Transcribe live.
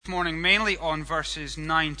Morning mainly on verses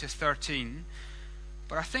 9 to 13,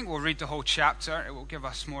 but I think we'll read the whole chapter. It will give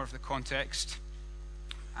us more of the context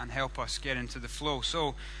and help us get into the flow.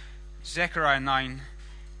 So, Zechariah 9,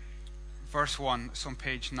 verse 1, it's on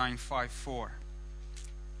page 954.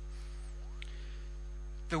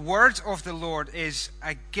 The word of the Lord is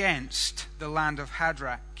against the land of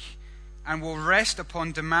Hadrach, and will rest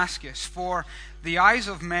upon Damascus, for the eyes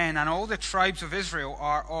of men and all the tribes of Israel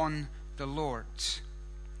are on the Lord.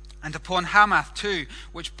 And upon Hamath too,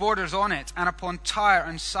 which borders on it, and upon Tyre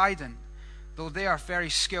and Sidon, though they are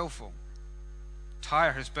very skillful.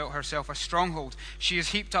 Tyre has built herself a stronghold. She has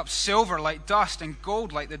heaped up silver like dust, and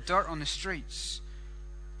gold like the dirt on the streets.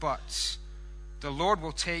 But the Lord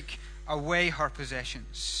will take away her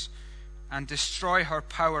possessions, and destroy her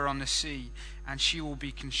power on the sea, and she will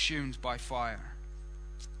be consumed by fire.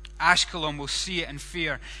 Ashkelon will see it in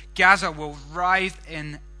fear. Gaza will writhe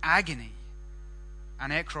in agony.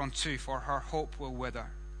 And Ekron too, for her hope will wither.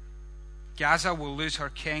 Gaza will lose her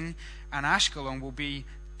king, and Ashkelon will be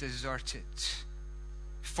deserted.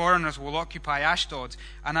 Foreigners will occupy Ashdod,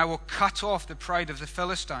 and I will cut off the pride of the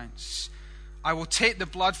Philistines. I will take the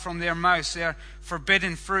blood from their mouths, their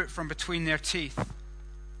forbidden fruit from between their teeth.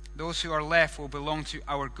 Those who are left will belong to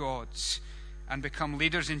our gods, and become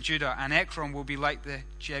leaders in Judah, and Ekron will be like the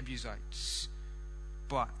Jebusites.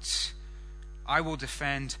 But I will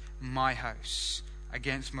defend my house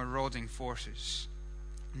against marauding forces.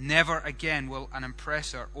 Never again will an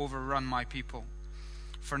oppressor overrun my people,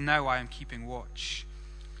 for now I am keeping watch.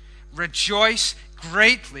 Rejoice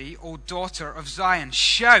greatly, O daughter of Zion.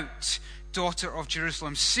 Shout, daughter of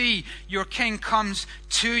Jerusalem. See, your king comes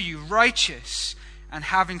to you, righteous and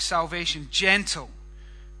having salvation, gentle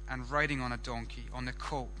and riding on a donkey, on the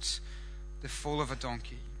colt, the foal of a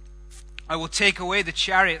donkey. I will take away the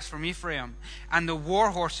chariots from Ephraim and the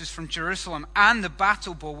war horses from Jerusalem, and the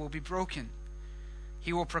battle bow will be broken.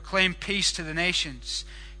 He will proclaim peace to the nations.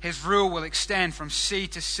 His rule will extend from sea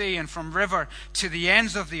to sea and from river to the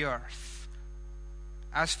ends of the earth.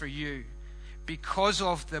 As for you, because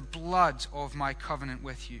of the blood of my covenant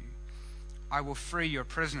with you, I will free your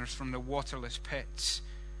prisoners from the waterless pits.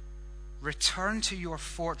 Return to your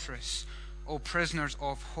fortress, O prisoners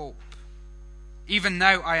of hope. Even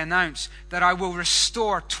now I announce that I will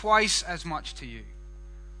restore twice as much to you.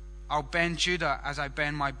 I'll bend Judah as I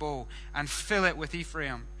bend my bow, and fill it with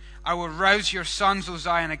Ephraim. I will rouse your sons, O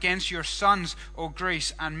Zion, against your sons, O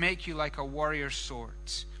Greece, and make you like a warrior's sword.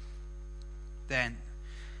 Then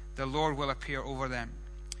the Lord will appear over them.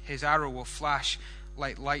 His arrow will flash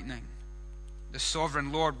like lightning. The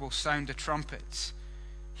sovereign Lord will sound the trumpet.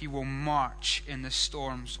 He will march in the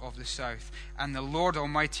storms of the south, and the Lord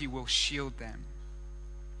Almighty will shield them.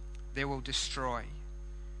 They will destroy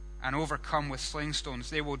and overcome with sling stones.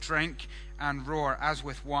 They will drink and roar as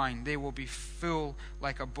with wine. They will be full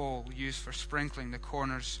like a bowl used for sprinkling the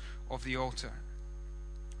corners of the altar.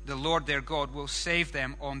 The Lord their God will save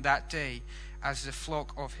them on that day as the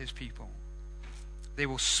flock of his people. They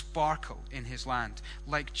will sparkle in his land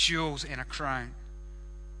like jewels in a crown.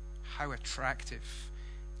 How attractive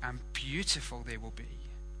and beautiful they will be.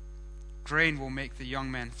 Grain will make the young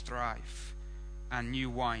men thrive, and new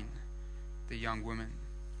wine the young women.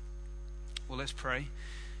 Well, let's pray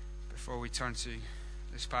before we turn to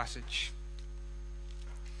this passage.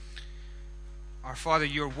 Our Father,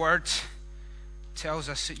 your word tells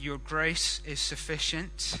us that your grace is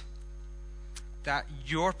sufficient, that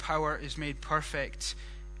your power is made perfect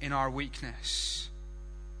in our weakness.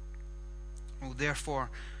 Well, therefore,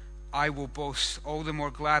 I will boast all the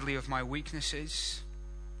more gladly of my weaknesses,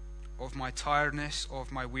 of my tiredness,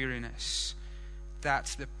 of my weariness,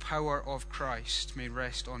 that the power of Christ may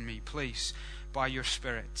rest on me. Please, by your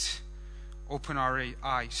Spirit, open our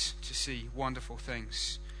eyes to see wonderful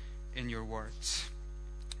things in your words.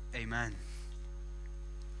 Amen.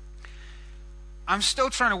 I'm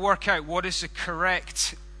still trying to work out what is the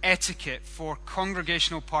correct etiquette for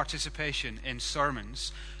congregational participation in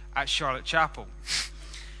sermons at Charlotte Chapel.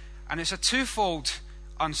 And it's a twofold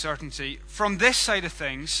uncertainty. From this side of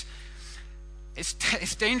things,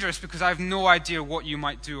 it's dangerous because I have no idea what you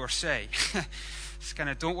might do or say. It's kind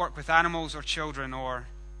of don't work with animals or children or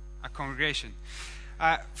a congregation.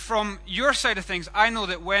 From your side of things, I know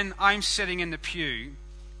that when I'm sitting in the pew,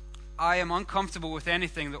 I am uncomfortable with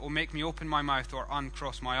anything that will make me open my mouth or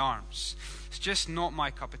uncross my arms. It's just not my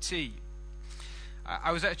cup of tea.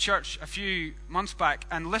 I was at a church a few months back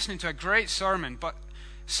and listening to a great sermon, but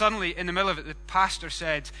suddenly, in the middle of it, the pastor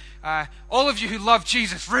said, all of you who love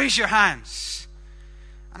Jesus, raise your hands.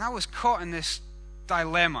 And I was caught in this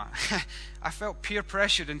dilemma. I felt peer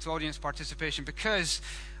pressured into audience participation because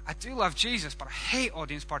I I do love Jesus, but I hate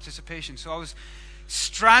audience participation. So I was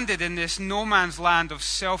stranded in this no man's land of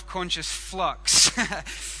self-conscious flux.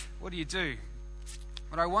 What do you do?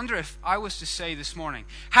 But I wonder if I was to say this morning,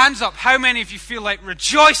 hands up, how many of you feel like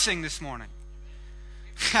rejoicing this morning?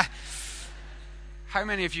 How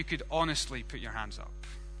many of you could honestly put your hands up?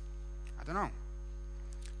 I don't know.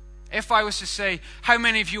 If I was to say, how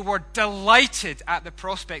many of you were delighted at the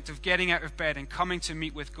prospect of getting out of bed and coming to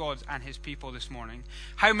meet with God and his people this morning,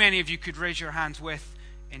 how many of you could raise your hands with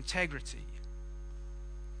integrity?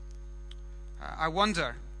 I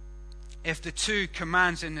wonder if the two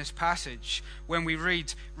commands in this passage, when we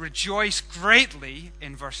read, rejoice greatly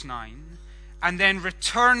in verse 9, and then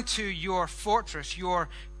return to your fortress, your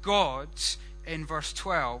gods, in verse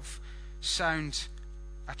 12, sound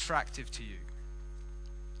attractive to you.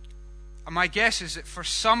 And my guess is that for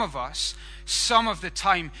some of us, some of the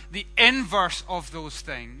time, the inverse of those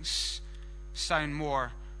things sound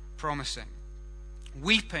more promising.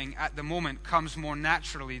 Weeping at the moment comes more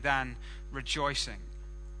naturally than rejoicing.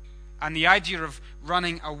 And the idea of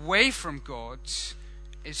running away from God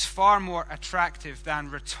is far more attractive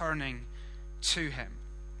than returning to him.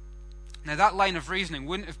 Now, that line of reasoning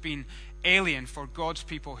wouldn't have been alien for God's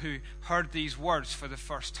people who heard these words for the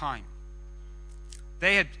first time.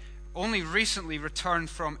 They had only recently returned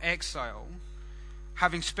from exile,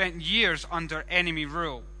 having spent years under enemy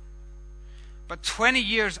rule. But 20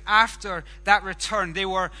 years after that return, they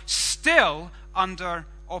were still under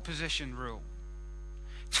opposition rule.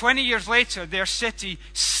 20 years later, their city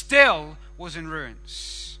still was in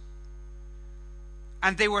ruins.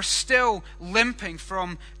 And they were still limping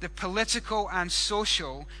from the political and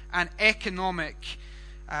social and economic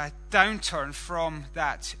downturn from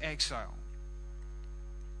that exile.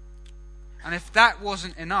 And if that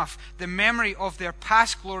wasn't enough, the memory of their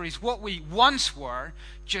past glories, what we once were,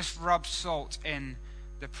 just rubbed salt in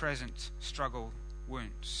the present struggle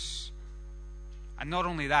wounds. And not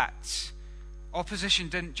only that, opposition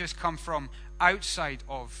didn't just come from outside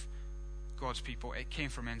of God's people, it came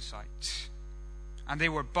from inside. And they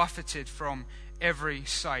were buffeted from every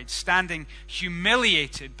side, standing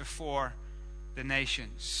humiliated before the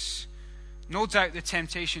nations. No doubt the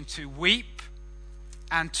temptation to weep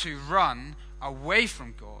and to run away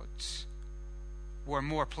from God were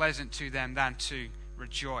more pleasant to them than to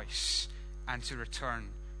rejoice and to return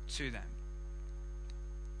to them.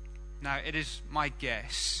 Now, it is my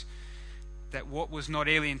guess that what was not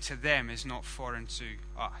alien to them is not foreign to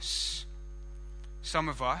us. Some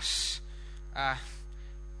of us,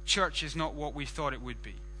 church is not what we thought it would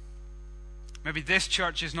be. Maybe this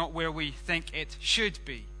church is not where we think it should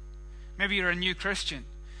be. Maybe you're a new Christian,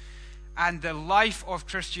 and the life of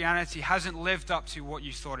Christianity hasn't lived up to what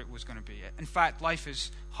you thought it was going to be. In fact, life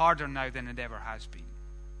is harder now than it ever has been.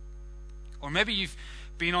 Or maybe you've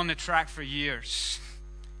been on the track for years,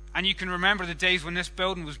 and you can remember the days when this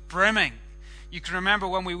building was brimming. You can remember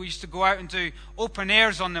when we used to go out and do open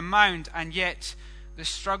airs on the mound, and yet the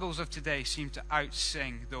struggles of today seem to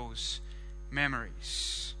outsing those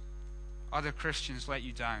memories. Other Christians let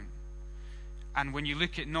you down. And when you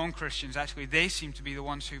look at non-Christians, actually they seem to be the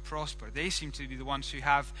ones who prosper. They seem to be the ones who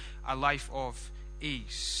have a life of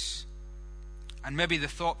ease. And maybe the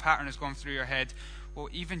thought pattern has gone through your head, well,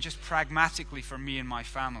 even just pragmatically for me and my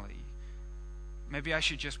family, maybe I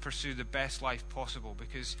should just pursue the best life possible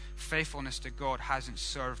because faithfulness to God hasn't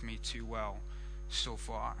served me too well so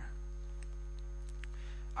far.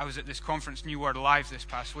 I was at this conference, New Word Live, this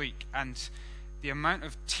past week, and the amount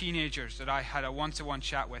of teenagers that I had a one-to-one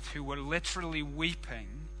chat with who were literally weeping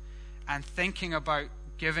and thinking about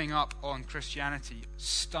giving up on Christianity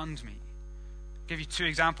stunned me. I'll give you two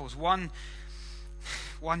examples. One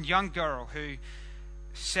young girl who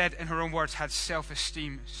said, in her own words, had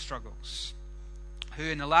self-esteem struggles, who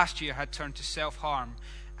in the last year had turned to self-harm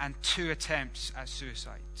and 2 attempts at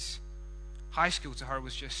suicide. High school to her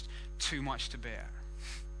was just too much to bear.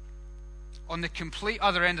 On the complete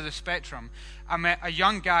other end of the spectrum, I met a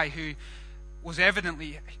young guy who was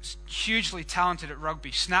evidently hugely talented at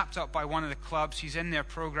rugby, snapped up by one of the clubs. He's in their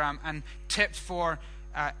program and tipped for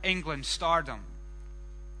England stardom.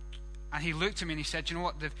 And he looked at me and he said, you know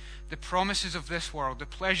what, the promises of this world, the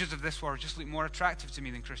pleasures of this world just look more attractive to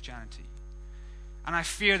me than Christianity. And I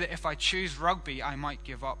fear that if I choose rugby, I might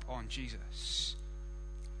give up on Jesus.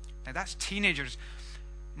 Now that's teenagers.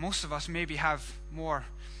 Most of us maybe have more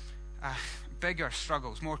bigger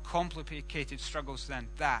struggles, more complicated struggles than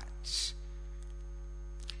that.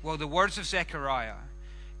 Well, the words of Zechariah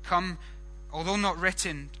come, although not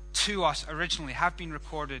written to us originally, have been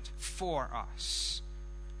recorded for us.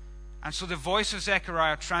 And so the voice of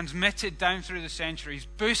Zechariah, transmitted down through the centuries,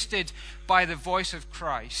 boosted by the voice of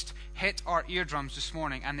Christ, hit our eardrums this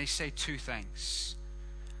morning, and they say two things.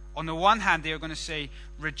 On the one hand, they are going to say,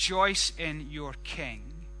 rejoice in your king.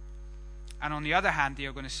 And on the other hand, they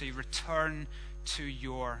are going to say, return to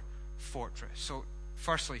your fortress. So,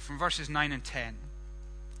 firstly, from verses 9 and 10,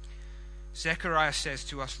 Zechariah says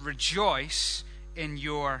to us, rejoice in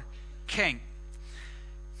your king.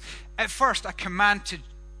 At first, a command to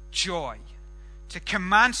joy. To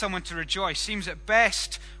command someone to rejoice seems at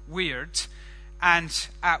best weird and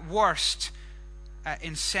at worst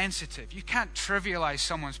insensitive. You can't trivialize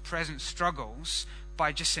someone's present struggles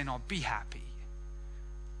by just saying, oh, be happy.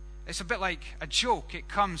 It's a bit like a joke. It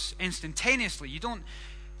comes instantaneously. You don't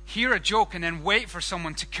hear a joke and then wait for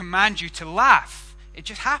someone to command you to laugh. It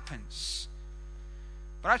just happens.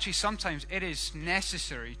 But actually, sometimes it is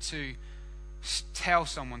necessary to tell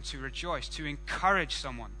someone to rejoice, to encourage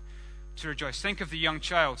someone to rejoice. Think of the young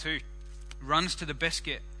child who runs to the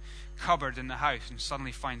biscuit cupboard in the house and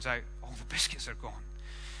suddenly finds out all the biscuits are gone.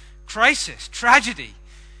 Crisis, tragedy.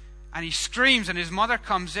 And he screams, and his mother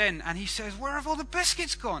comes in and he says, where have all the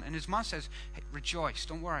biscuits gone? And his mom says, hey, rejoice,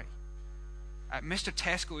 don't worry. Mr.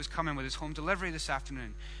 Tesco is coming with his home delivery this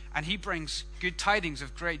afternoon, and he brings good tidings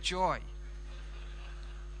of great joy.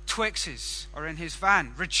 Twixes are in his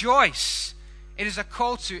van. Rejoice. It is a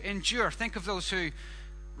call to endure. Think of those who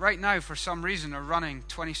right now, for some reason, are running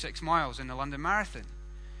 26 miles in the London Marathon.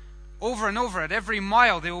 Over and over, at every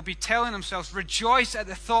mile, they will be telling themselves, rejoice at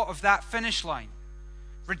the thought of that finish line.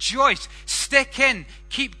 Rejoice. Stick in.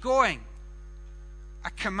 Keep going. A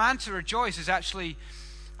command to rejoice is actually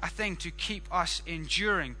a thing to keep us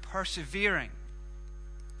enduring, persevering.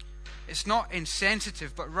 It's not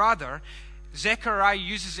insensitive, but rather, Zechariah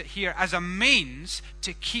uses it here as a means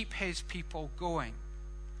to keep his people going.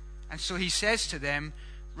 And so he says to them,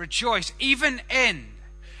 rejoice, even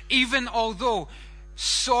although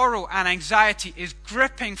sorrow and anxiety is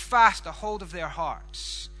gripping fast a hold of their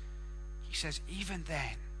hearts. He says, even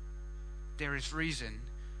then, there is reason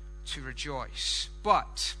to rejoice.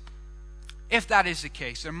 But if that is the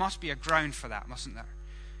case, there must be a ground for that, mustn't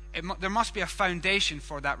there? There must be a foundation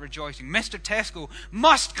for that rejoicing. Mr. Tesco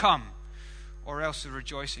must come, or else the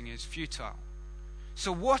rejoicing is futile.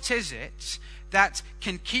 So what is it that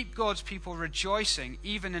can keep God's people rejoicing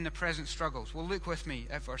even in the present struggles? Well, look with me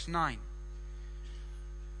at verse 9.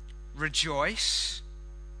 Rejoice,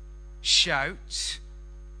 shout,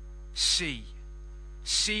 see.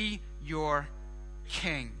 See your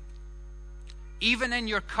king. Even in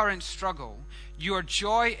your current struggle, your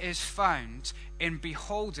joy is found in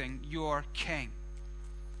beholding your king.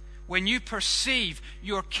 When you perceive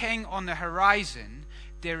your king on the horizon,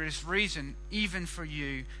 there is reason even for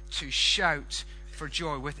you to shout for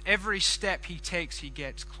joy. With every step he takes, he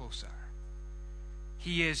gets closer.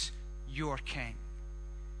 He is your king,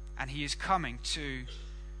 and he is coming to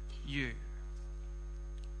you.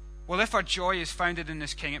 Well, if our joy is founded in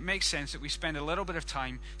this king, it makes sense that we spend a little bit of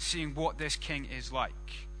time seeing what this king is like.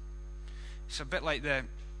 It's a bit like the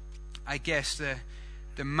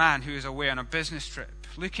man who is away on a business trip.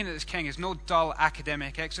 Looking at this king is no dull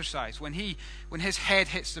academic exercise. When his head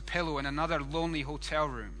hits the pillow in another lonely hotel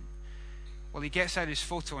room, well, he gets out his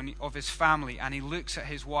photo of his family and he looks at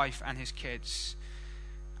his wife and his kids,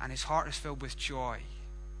 and his heart is filled with joy.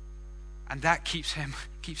 And that keeps him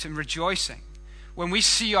rejoicing. When we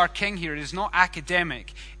see our king here, it is not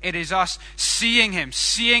academic. It is us seeing him,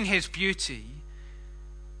 seeing his beauty,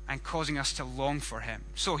 and causing us to long for him.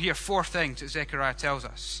 So here, 4 things that Zechariah tells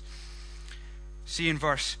us. See in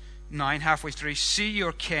verse 9, halfway through, see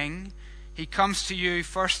your king. He comes to you,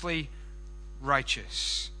 firstly,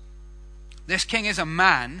 righteous. This king is a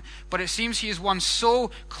man, but it seems he is one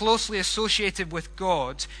so closely associated with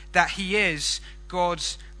God that he is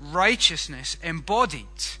God's righteousness embodied.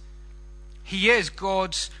 He is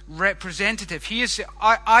God's representative. He is the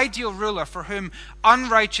ideal ruler for whom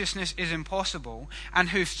unrighteousness is impossible, and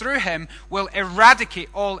who through him will eradicate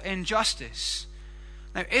all injustice.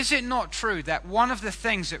 Now, is it not true that one of the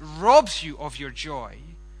things that robs you of your joy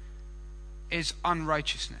is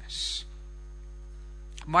unrighteousness?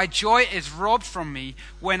 My joy is robbed from me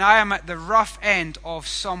when I am at the rough end of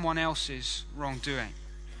someone else's wrongdoing.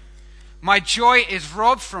 My joy is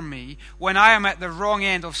robbed from me when I am at the wrong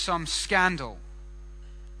end of some scandal.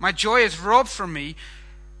 My joy is robbed from me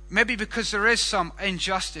maybe because there is some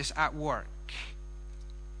injustice at work.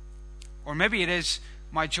 Or maybe it is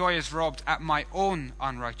my joy is robbed at my own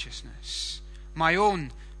unrighteousness, my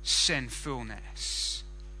own sinfulness.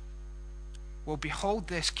 Well, behold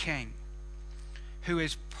this king who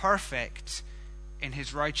is perfect in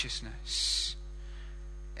his righteousness.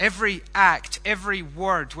 Every act, every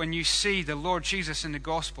word when you see the Lord Jesus in the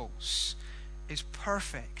Gospels is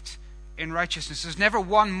perfect in righteousness. There's never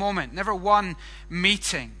one moment, never one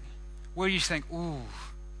meeting where you think, ooh,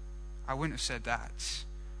 I wouldn't have said that.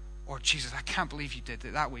 Or, Jesus, I can't believe you did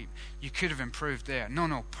it that way. You could have improved there.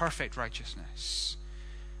 No, perfect righteousness.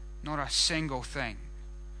 Not a single thing.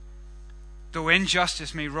 Though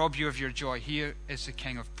injustice may rob you of your joy, here is the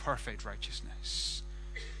King of perfect righteousness,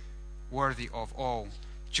 worthy of all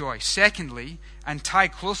joy. Secondly, and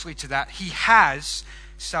tied closely to that, he has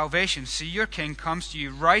salvation. See, your King comes to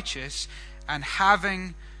you righteous and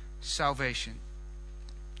having salvation.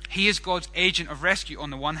 He is God's agent of rescue on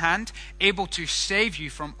the one hand, able to save you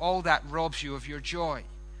from all that robs you of your joy,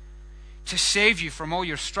 to save you from all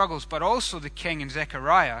your struggles, but also the King in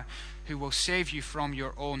Zechariah who will save you from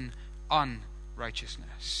your own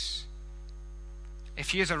unrighteousness. If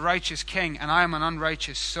he is a righteous king and I am an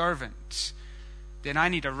unrighteous servant, then I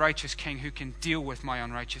need a righteous king who can deal with my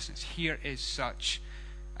unrighteousness. Here is such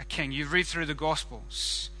a king. You read through the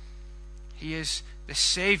Gospels. He is the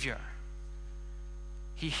Savior.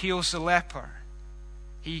 He heals the leper.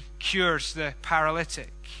 He cures the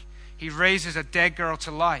paralytic. He raises a dead girl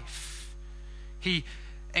to life. He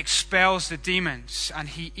expels the demons, and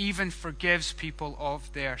he even forgives people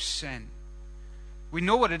of their sin. We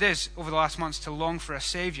know what it is over the last months to long for a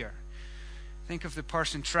Savior. Think of the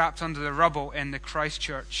person trapped under the rubble in the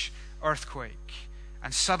Christchurch earthquake,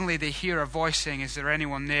 and suddenly they hear a voice saying, is there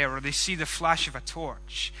anyone there? Or they see the flash of a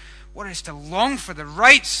torch. What it is to long for the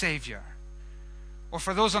right Savior. Or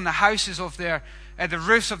for those on the houses of the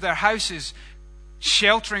roofs of their houses,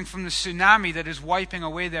 sheltering from the tsunami that is wiping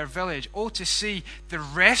away their village. Oh, to see the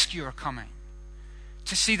rescuer coming.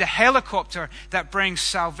 To see the helicopter that brings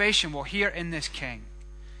salvation. Well, here in this King,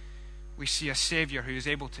 we see a Savior who is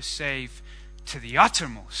able to save to the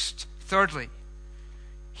uttermost. Thirdly,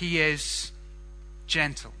 he is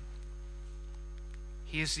gentle.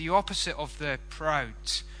 He is the opposite of the proud,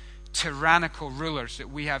 tyrannical rulers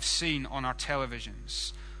that we have seen on our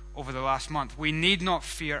televisions over the last month. We need not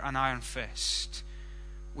fear an iron fist.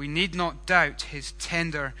 We need not doubt his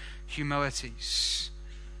tender humilities.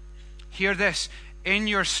 Hear this. In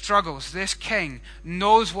your struggles, this King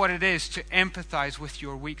knows what it is to empathize with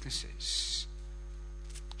your weaknesses.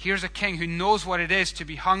 Here's a King who knows what it is to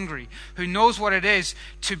be hungry, who knows what it is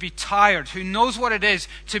to be tired, who knows what it is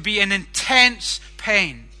to be in intense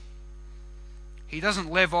pain. He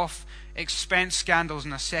doesn't live off expense scandals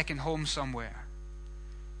in a second home somewhere.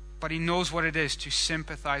 But he knows what it is to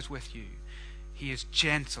sympathize with you. He is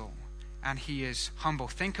gentle and he is humble.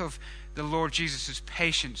 Think of the Lord Jesus'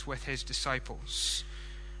 patience with his disciples.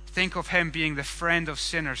 Think of him being the friend of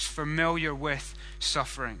sinners, familiar with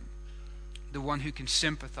suffering, the one who can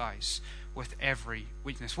sympathize with every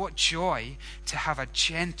weakness. What joy to have a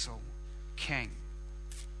gentle King.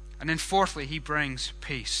 And then fourthly, he brings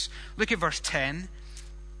peace. Look at verse 10.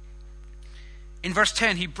 In verse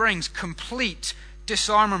 10, he brings complete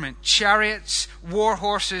disarmament. Chariots, war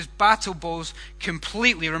horses, battle bows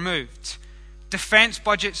completely removed. Defense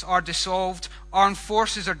budgets are dissolved. Armed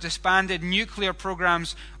forces are disbanded. Nuclear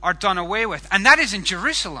programs are done away with. And that is in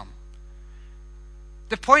Jerusalem.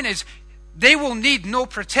 The point is, they will need no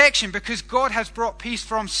protection because God has brought peace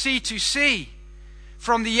from sea to sea,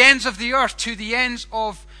 from the ends of the earth to the ends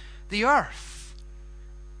of the earth.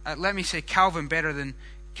 Let me say Calvin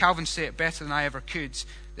say it better than I ever could.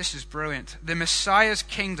 This is brilliant. The Messiah's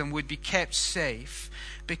kingdom would be kept safe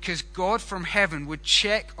because God from heaven would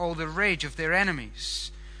check all the rage of their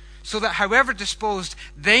enemies, so that however disposed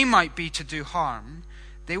they might be to do harm,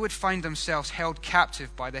 they would find themselves held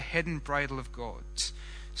captive by the hidden bridle of God,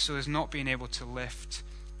 so as not being able to lift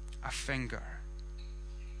a finger.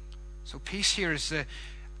 So peace here is the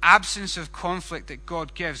absence of conflict that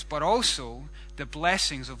God gives, but also the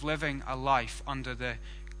blessings of living a life under the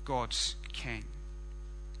God's King.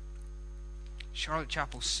 Charlotte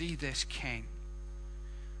Chapel, see this King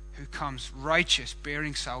who comes righteous,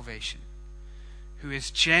 bearing salvation, who is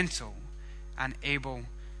gentle and able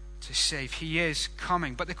to save. He is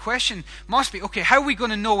coming. But the question must be, okay, how are we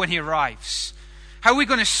going to know when he arrives? How are we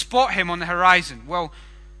going to spot him on the horizon? Well,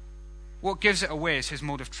 what gives it away is his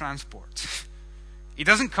mode of transport. He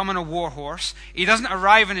doesn't come on a war horse. He doesn't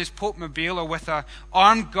arrive in his popemobile or with an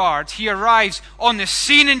armed guard. He arrives on the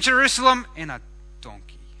scene in Jerusalem in a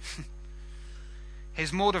donkey.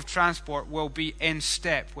 His mode of transport will be in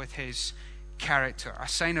step with his character, a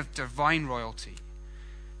sign of divine royalty,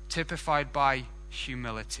 typified by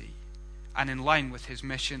humility, and in line with his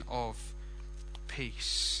mission of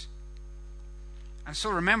peace. And so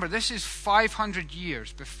remember, this is 500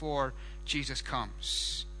 years before Jesus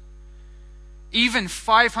comes. Even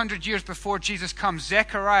 500 years before Jesus comes,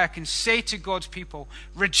 Zechariah can say to God's people,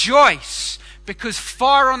 rejoice, because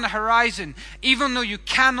far on the horizon, even though you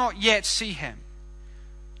cannot yet see him,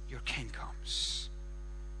 your king comes.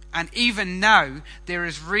 And even now, there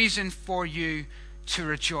is reason for you to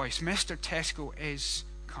rejoice. Mr. Tesco is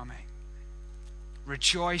coming.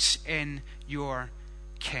 Rejoice in your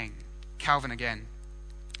king. Calvin again.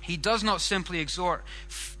 He does not simply exhort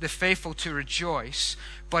the faithful to rejoice,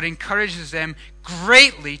 but encourages them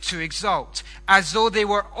greatly to exult, as though they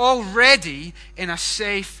were already in a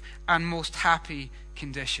safe and most happy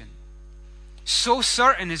condition. So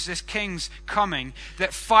certain is this king's coming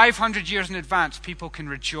that 500 years in advance people can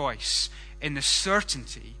rejoice in the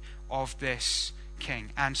certainty of this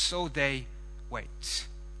king. And so they wait.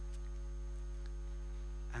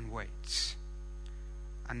 And wait.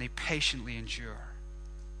 And they patiently endure.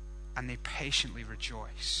 And they patiently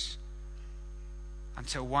rejoice.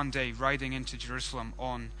 Until one day, riding into Jerusalem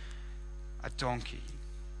on a donkey,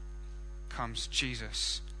 comes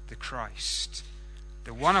Jesus the Christ,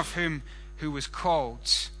 the one of whom who was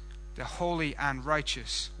called the Holy and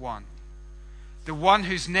Righteous One, the one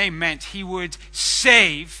whose name meant he would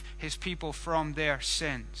save his people from their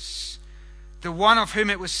sins, the one of whom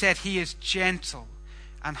it was said he is gentle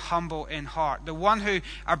and humble in heart, the one who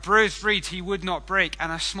a bruised reed he would not break,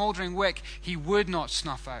 and a smouldering wick he would not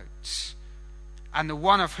snuff out, and the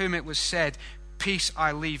one of whom it was said, peace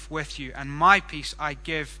I leave with you, and my peace I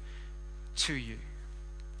give to you.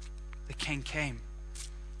 The king came.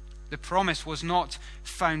 The promise was not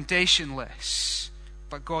foundationless,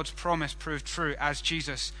 but God's promise proved true as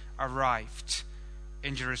Jesus arrived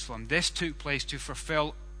in Jerusalem. This took place to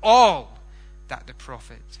fulfill all that the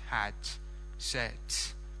prophet had said.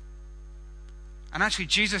 And actually,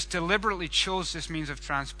 Jesus deliberately chose this means of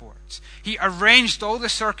transport. He arranged all the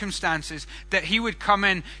circumstances that he would come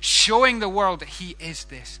in, showing the world that he is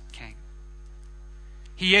this king.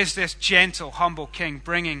 He is this gentle, humble king,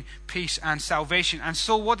 bringing peace and salvation. And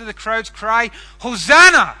so what do the crowds cry?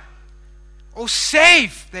 Hosanna! Oh,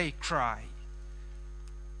 save, they cry.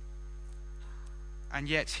 And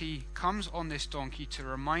yet he comes on this donkey to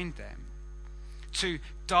remind them, to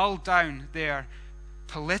dull down their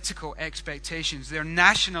political expectations, their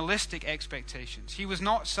nationalistic expectations. He was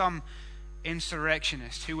not some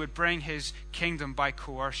insurrectionist who would bring his kingdom by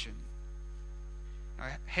coercion.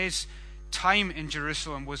 His time in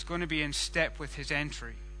Jerusalem was going to be in step with his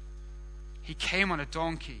entry. He came on a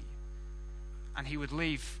donkey, and he would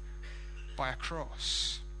leave by a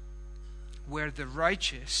cross, where the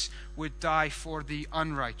righteous would die for the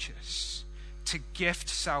unrighteous, to gift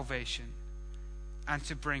salvation and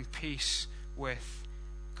to bring peace with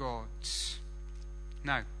God.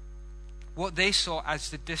 Now, what they saw as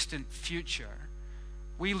the distant future,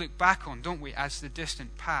 we look back on, don't we, as the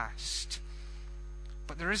distant past.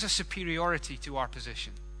 But there is a superiority to our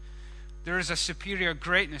position. There is a superior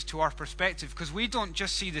greatness to our perspective, because we don't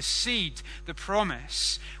just see the seed, the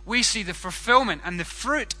promise. We see the fulfillment and the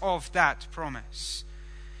fruit of that promise.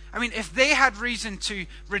 I mean, if they had reason to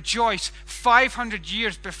rejoice 500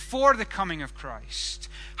 years before the coming of Christ,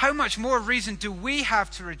 how much more reason do we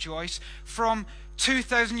have to rejoice from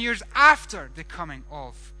 2,000 years after the coming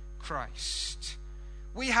of Christ?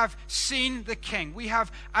 We have seen the King. We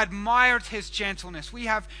have admired his gentleness. We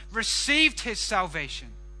have received his salvation.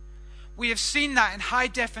 We have seen that in high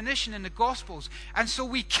definition in the Gospels, and so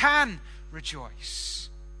we can rejoice.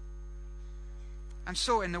 And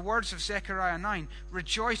so, in the words of Zechariah 9,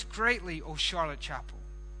 rejoice greatly, O Charlotte Chapel.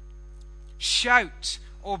 Shout,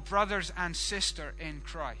 O brothers and sisters in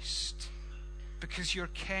Christ, because your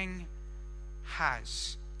King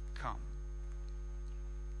has come.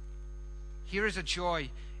 Here is a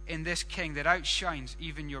joy in this King that outshines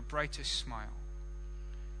even your brightest smile.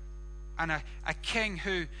 And a King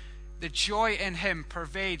who, the joy in him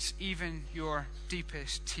pervades even your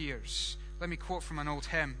deepest tears. Let me quote from an old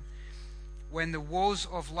hymn. When the woes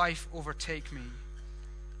of life overtake me,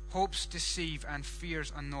 hopes deceive and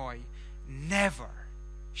fears annoy, never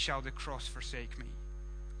shall the cross forsake me.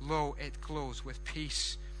 Lo, it glows with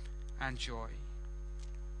peace and joy.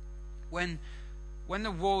 When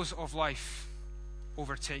the woes of life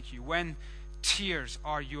overtake you, when tears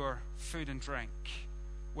are your food and drink,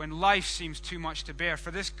 when life seems too much to bear.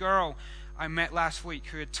 For this girl I met last week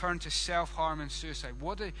who had turned to self-harm and suicide,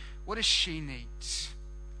 what does she need?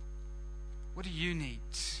 What do you need?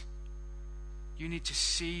 You need to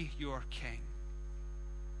see your King.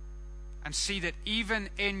 And see that even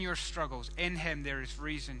in your struggles, in him there is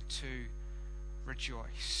reason to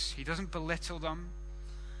rejoice. He doesn't belittle them,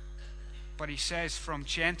 but he says from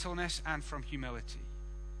gentleness and from humility,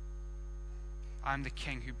 I'm the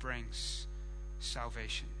King who brings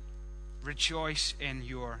salvation. Rejoice in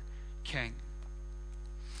your King.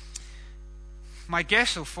 My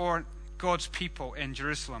guess, though, for God's people in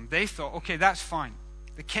Jerusalem, they thought, okay, that's fine.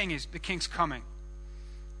 The king's coming.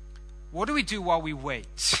 What do we do while we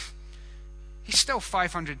wait? He's still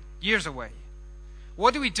 500 years away.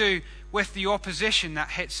 What do we do with the opposition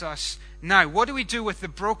that hits us now? What do we do with the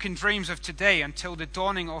broken dreams of today until the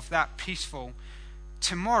dawning of that peaceful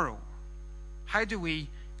tomorrow? How do we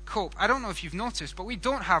cope? I don't know if you've noticed, but we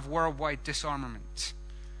don't have worldwide disarmament.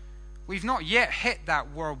 We've not yet hit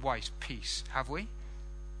that worldwide peace, have we?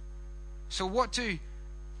 So what do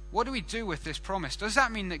we do with this promise? Does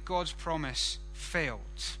that mean that God's promise failed?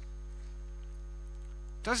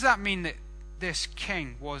 Does that mean that this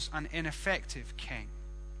king was an ineffective king?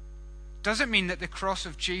 Does it mean that the cross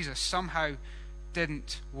of Jesus somehow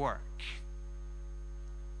didn't work?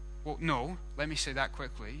 Well, no. Let me say that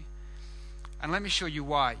quickly. And let me show you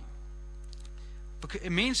why. Because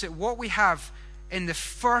it means that what we have in the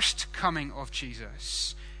first coming of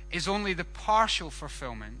Jesus is only the partial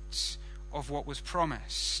fulfillment of what was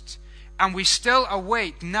promised. And we still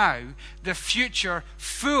await now the future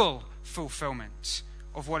full fulfillment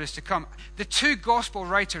of what is to come. The two gospel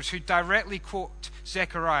writers who directly quote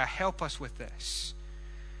Zechariah help us with this.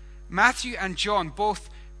 Matthew and John both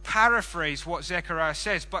paraphrase what Zechariah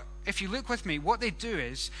says, but if you look with me, what they do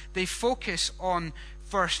is they focus on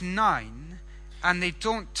verse 9 and they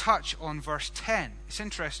don't touch on verse 10. It's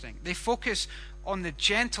interesting. They focus on the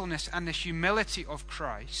gentleness and the humility of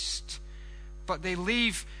Christ, but they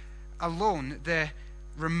leave alone the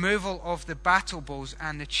removal of the battle bows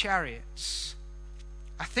and the chariots.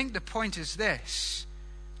 I think the point is this,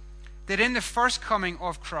 that in the first coming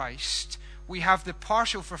of Christ, we have the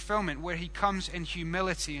partial fulfillment where he comes in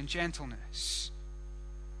humility and gentleness.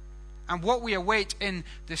 And what we await in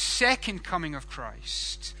the second coming of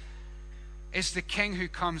Christ is the king who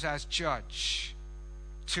comes as judge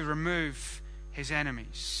to remove his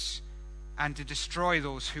enemies and to destroy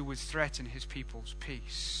those who would threaten his people's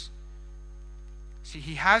peace. See,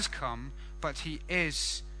 he has come, but he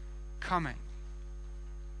is coming.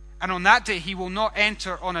 And on that day, he will not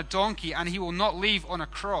enter on a donkey and he will not leave on a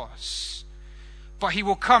cross, but he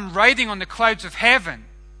will come riding on the clouds of heaven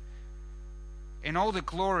in all the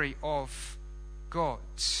glory of God.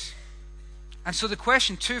 And so the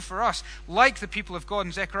question too for us, like the people of God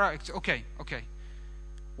in Zechariah, okay,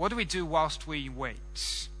 what do we do whilst we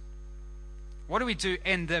wait? What do we do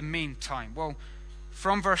in the meantime? Well,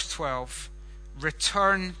 from verse 12,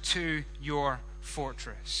 return to your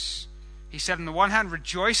fortress. He said, on the one hand,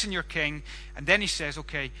 rejoice in your king. And then he says,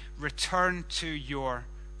 okay, return to your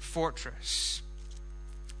fortress.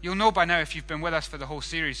 You'll know by now, if you've been with us for the whole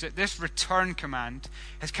series, that this return command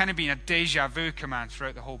has kind of been a deja vu command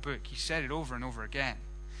throughout the whole book. He said it over and over again.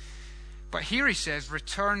 But here he says,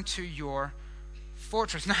 return to your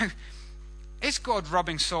fortress. Now, is God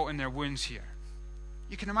rubbing salt in their wounds here?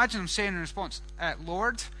 You can imagine him saying in response,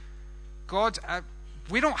 Lord, God,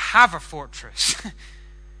 we don't have a fortress.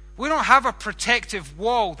 We don't have a protective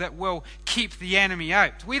wall that will keep the enemy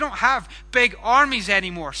out. We don't have big armies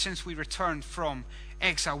anymore since we returned from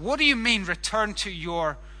exile. What do you mean, return to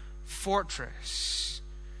your fortress?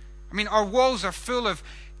 I mean, our walls are full of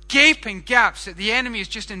gaping gaps that the enemy is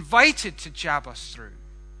just invited to jab us through.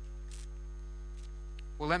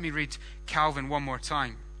 Well, let me read Calvin one more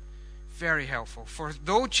time. Very helpful. For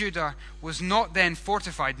though Judah was not then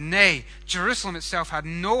fortified, nay, Jerusalem itself had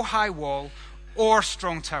no high wall or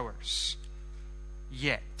strong towers,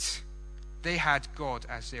 yet they had God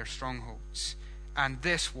as their strongholds, and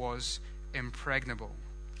this was impregnable.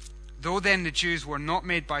 Though then the Jews were not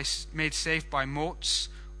made safe by moats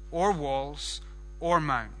or walls or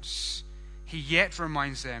mounds, he yet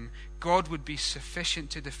reminds them God would be sufficient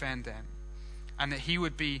to defend them, and that he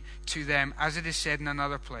would be to them, as it is said in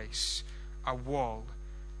another place, a wall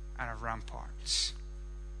and a rampart.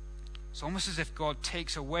 It's almost as if God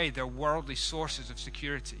takes away their worldly sources of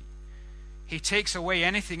security. He takes away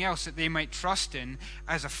anything else that they might trust in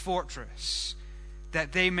as a fortress,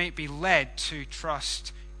 that they might be led to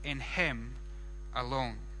trust in him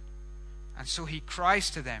alone. And so he cries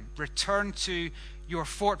to them, return to your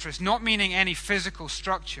fortress, not meaning any physical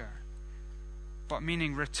structure, but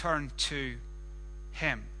meaning return to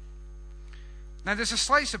him. Now there's a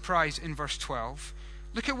slight surprise in verse 12.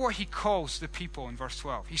 Look at what he calls the people in verse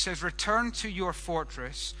 12. He says, return to your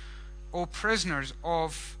fortress, O prisoners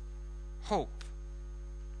of hope.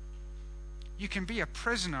 You can be a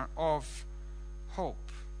prisoner of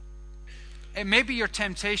hope. It may be your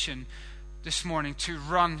temptation this morning to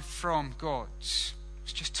run from God. It's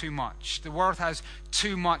just too much. The world has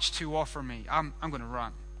too much to offer me. I'm going to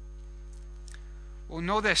run. Well,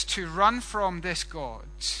 know this, to run from this God,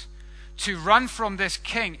 to run from this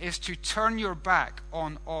king, is to turn your back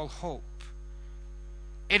on all hope.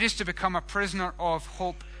 It is to become a prisoner of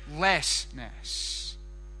hopelessness.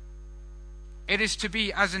 It is to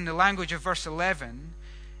be, as in the language of verse 11,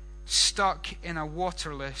 stuck in a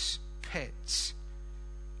waterless pit.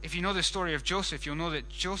 If you know the story of Joseph, you'll know that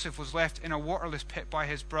Joseph was left in a waterless pit by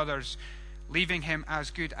his brothers, leaving him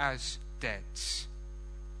as good as dead.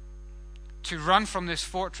 To run from this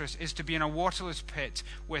fortress is to be in a waterless pit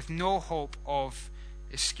with no hope of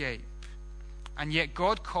escape. And yet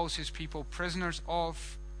God calls his people prisoners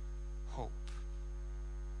of hope.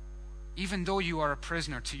 Even though you are a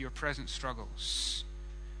prisoner to your present struggles,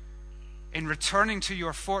 in returning to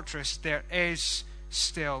your fortress, there is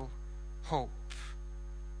still hope.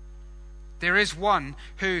 There is one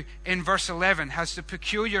who, in verse 11, has the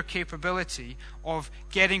peculiar capability of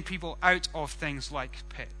getting people out of things like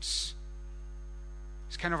pits.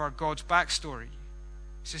 It's kind of our God's backstory.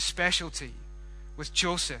 It's his specialty with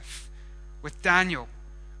Joseph, with Daniel,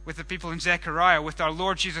 with the people in Zechariah, with our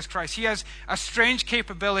Lord Jesus Christ. He has a strange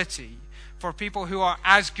capability for people who are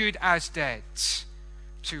as good as dead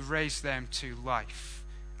to raise them to life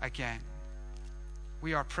again.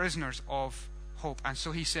 We are prisoners of hope. And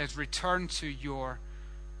so he says, return to your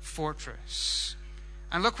fortress.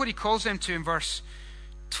 And look what he calls them to in verse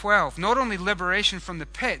 12. Not only liberation from the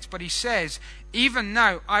pit, but he says, even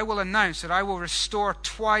now I will announce that I will restore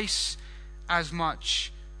twice as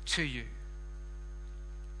much to you.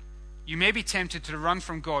 You may be tempted to run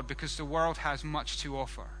from God because the world has much to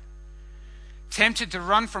offer. Tempted to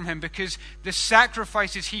run from him because the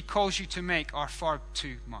sacrifices he calls you to make are far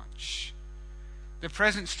too much. The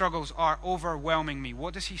present struggles are overwhelming me.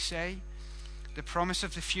 What does he say? The promise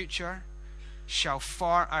of the future shall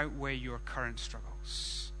far outweigh your current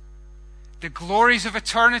struggles. The glories of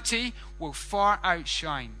eternity will far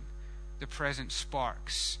outshine the present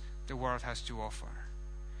sparks the world has to offer.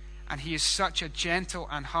 And he is such a gentle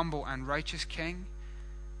and humble and righteous king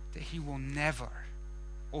that he will never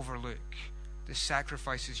overlook the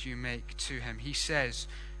sacrifices you make to him. He says,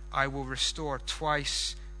 I will restore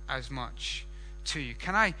twice as much to you.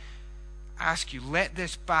 Can I ask you, let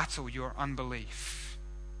this battle your unbelief.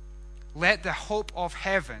 Let the hope of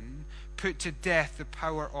heaven put to death the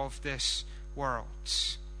power of this world.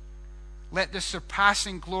 Let the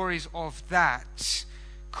surpassing glories of that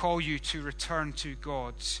call you to return to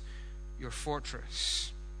God's, your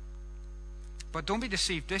fortress. But don't be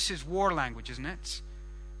deceived. This is war language, isn't it?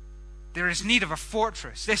 There is need of a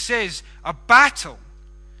fortress. This is a battle.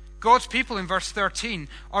 God's people in verse 13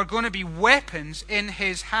 are going to be weapons in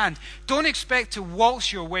his hand. Don't expect to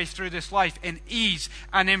waltz your way through this life in ease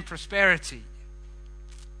and in prosperity.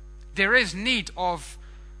 There is need of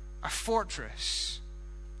a fortress.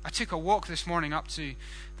 I took a walk this morning up to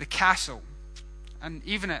the castle, and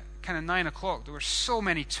even at kind of 9 o'clock, there were so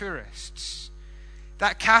many tourists.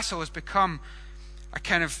 That castle has become a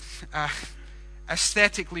kind of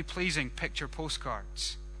aesthetically pleasing picture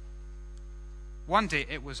postcards. One day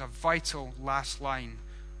it was a vital last line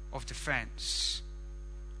of defense.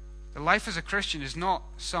 The life as a Christian is not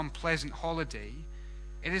some pleasant holiday.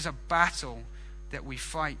 It is a battle that we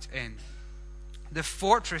fight in. The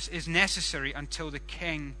fortress is necessary until the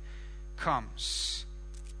king comes.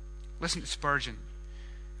 Listen to Spurgeon.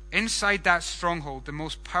 Inside that stronghold, the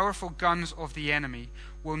most powerful guns of the enemy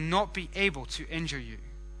will not be able to injure you.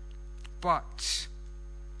 But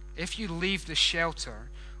if you leave the shelter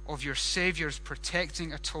of your Savior's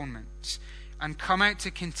protecting atonement and come out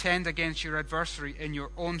to contend against your adversary in your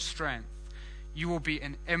own strength, you will be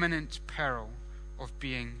in imminent peril of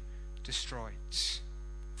being destroyed.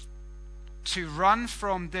 To run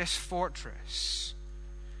from this fortress,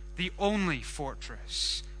 the only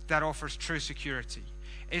fortress that offers true security,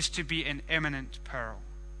 is to be in imminent peril.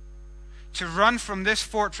 To run from this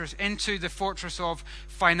fortress into the fortress of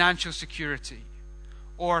financial security,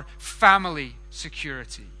 or family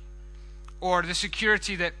security, or the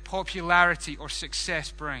security that popularity or success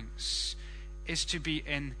brings, is to be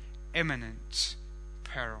in imminent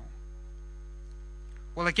peril.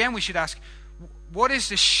 Well, again, we should ask, what is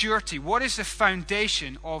the surety? What is the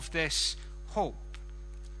foundation of this hope?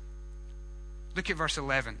 Look at verse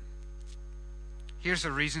 11. Here's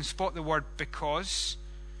the reason. Spot the word because.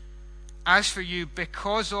 As for you,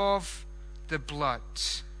 because of the blood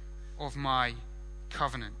of my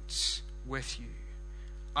covenant with you,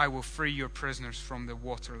 I will free your prisoners from the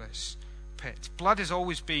waterless pit. Blood has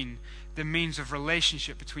always been the means of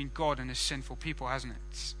relationship between God and his sinful people, hasn't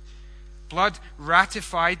it? Blood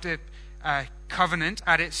ratified the covenant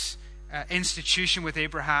at its institution with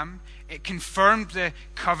Abraham. It confirmed the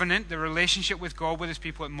covenant, the relationship with God with his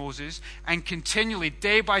people at Moses, and continually,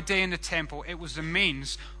 day by day in the temple, it was the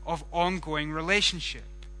means of ongoing relationship.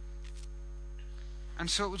 And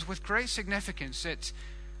so it was with great significance that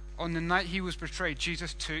on the night he was betrayed,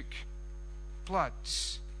 Jesus took blood.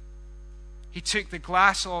 He took the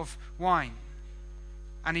glass of wine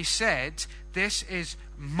and he said, "This is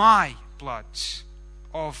my blood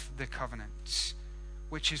of the covenant,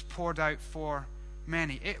 which is poured out for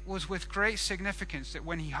many." It was with great significance that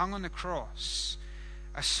when he hung on the cross,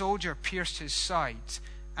 a soldier pierced his side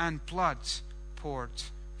and blood poured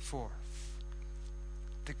forth.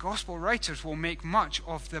 The gospel writers will make much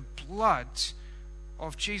of the blood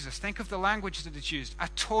of Jesus. Think of the language that is used: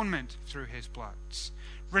 atonement through his blood,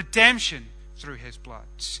 redemption through his blood.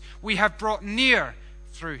 We have brought near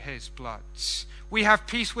through his blood. We have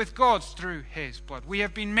peace with God through his blood. We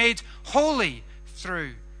have been made holy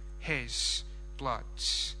through his blood.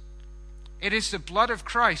 It is the blood of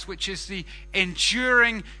Christ which is the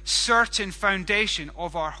enduring, certain foundation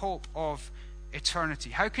of our hope of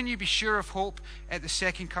eternity. How can you be sure of hope at the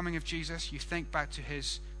second coming of Jesus? You think back to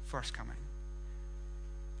his first coming,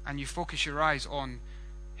 and you focus your eyes on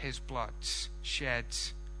his blood shed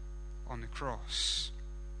on the cross.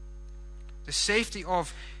 The safety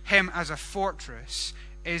of him as a fortress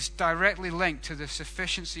is directly linked to the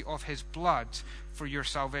sufficiency of his blood for your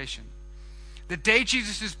salvation. The day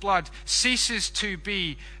Jesus' blood ceases to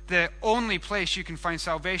be the only place you can find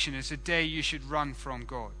salvation is the day you should run from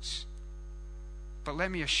God. But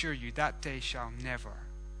let me assure you, that day shall never,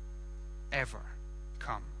 ever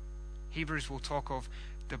come. Hebrews will talk of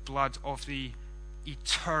the blood of the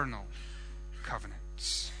eternal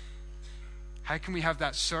covenants. How can we have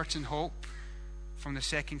that certain hope from the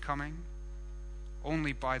second coming?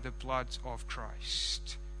 Only by the blood of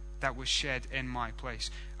Christ that was shed in my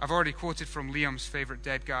place. I've already quoted from Liam's favorite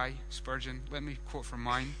dead guy, Spurgeon. Let me quote from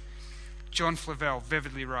mine. John Flavel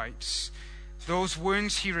vividly writes, "Those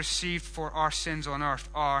wounds he received for our sins on earth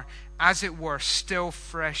are, as it were, still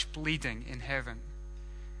fresh bleeding in heaven.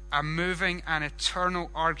 A moving and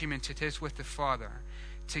eternal argument it is with the Father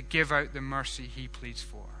to give out the mercy he pleads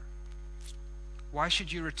for." Why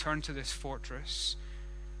should you return to this fortress?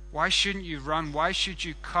 Why shouldn't you run? Why should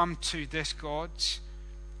you come to this God?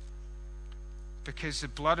 Because the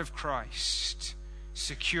blood of Christ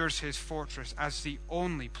secures his fortress as the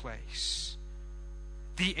only place,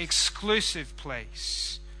 the exclusive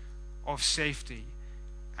place of safety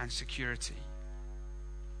and security.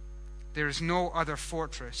 There is no other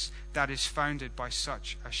fortress that is founded by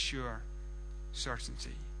such a sure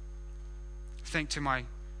certainty. Think to my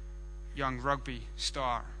young rugby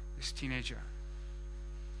star, this teenager.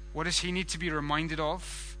 What does he need to be reminded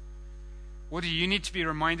of? What do you need to be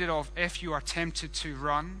reminded of if you are tempted to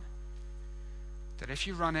run? That if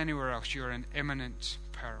you run anywhere else, you are in imminent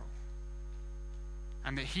peril.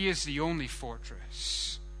 And that he is the only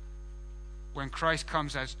fortress when Christ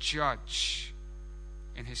comes as judge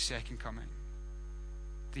in his second coming.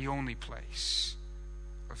 The only place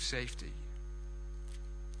of safety.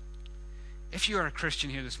 If you are a Christian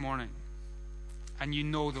here this morning and you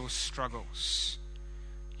know those struggles,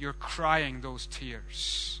 you're crying those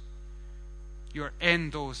tears, you're in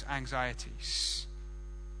those anxieties,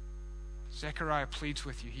 Zechariah pleads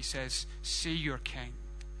with you. He says, "See your king."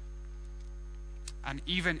 And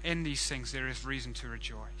even in these things there is reason to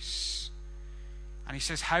rejoice. And he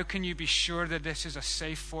says, how can you be sure that this is a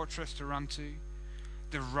safe fortress to run to?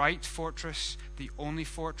 The right fortress, the only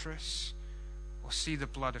fortress? Well, see the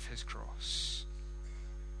blood of his cross.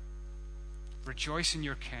 Rejoice in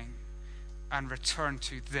your king and return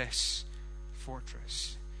to this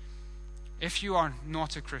fortress. If you are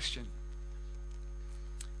not a Christian,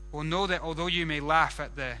 well, know that although you may laugh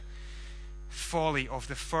at the folly of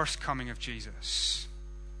the first coming of Jesus,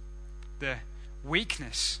 the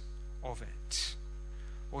weakness of it,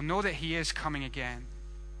 well, know that he is coming again.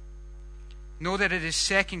 Know that at his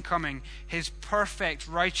second coming, his perfect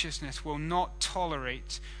righteousness will not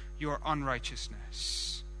tolerate your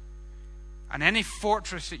unrighteousness. And any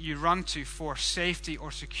fortress that you run to for safety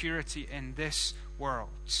or security in this world,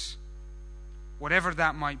 whatever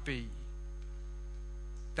that might be,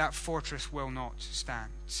 that fortress will not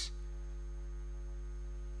stand.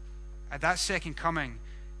 At that second coming,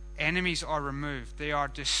 enemies are removed. They are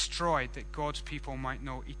destroyed that God's people might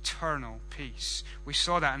know eternal peace. We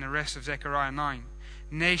saw that in the rest of Zechariah 9.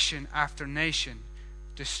 Nation after nation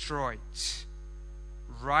destroyed,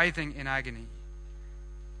 writhing in agony,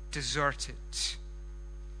 deserted,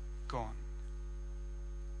 gone.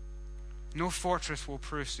 No fortress will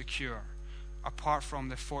prove secure apart from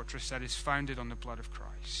the fortress that is founded on the blood of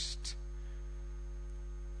Christ.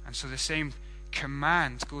 And so the same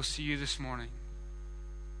command goes to you this morning.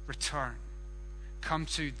 Return. Come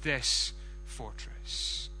to this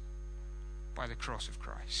fortress by the cross of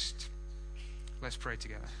Christ. Let's pray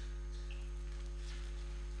together.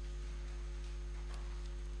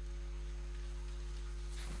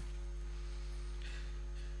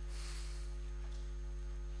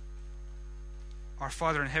 Our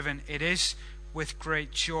Father in heaven, it is with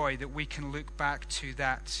great joy that we can look back to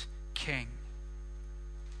that King.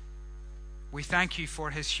 We thank you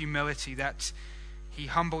for his humility, that he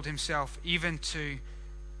humbled himself even to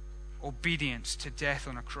obedience to death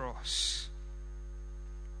on a cross.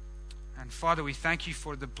 And Father, we thank you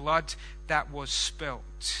for the blood that was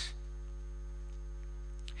spilt.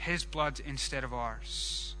 His blood instead of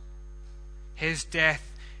ours. His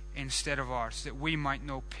death instead of ours, that we might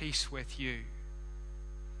know peace with you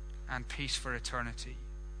and peace for eternity.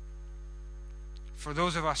 For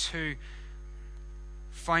those of us who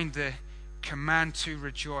find the command to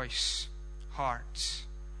rejoice hard,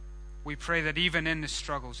 we pray that even in the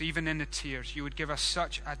struggles, even in the tears, you would give us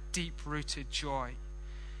such a deep-rooted joy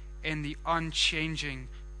in the unchanging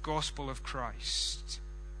gospel of Christ,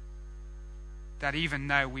 that even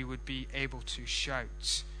now we would be able to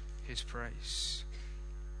shout his praise.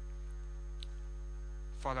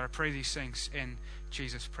 Father, I pray these things in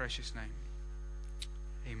Jesus' precious name.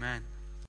 Amen.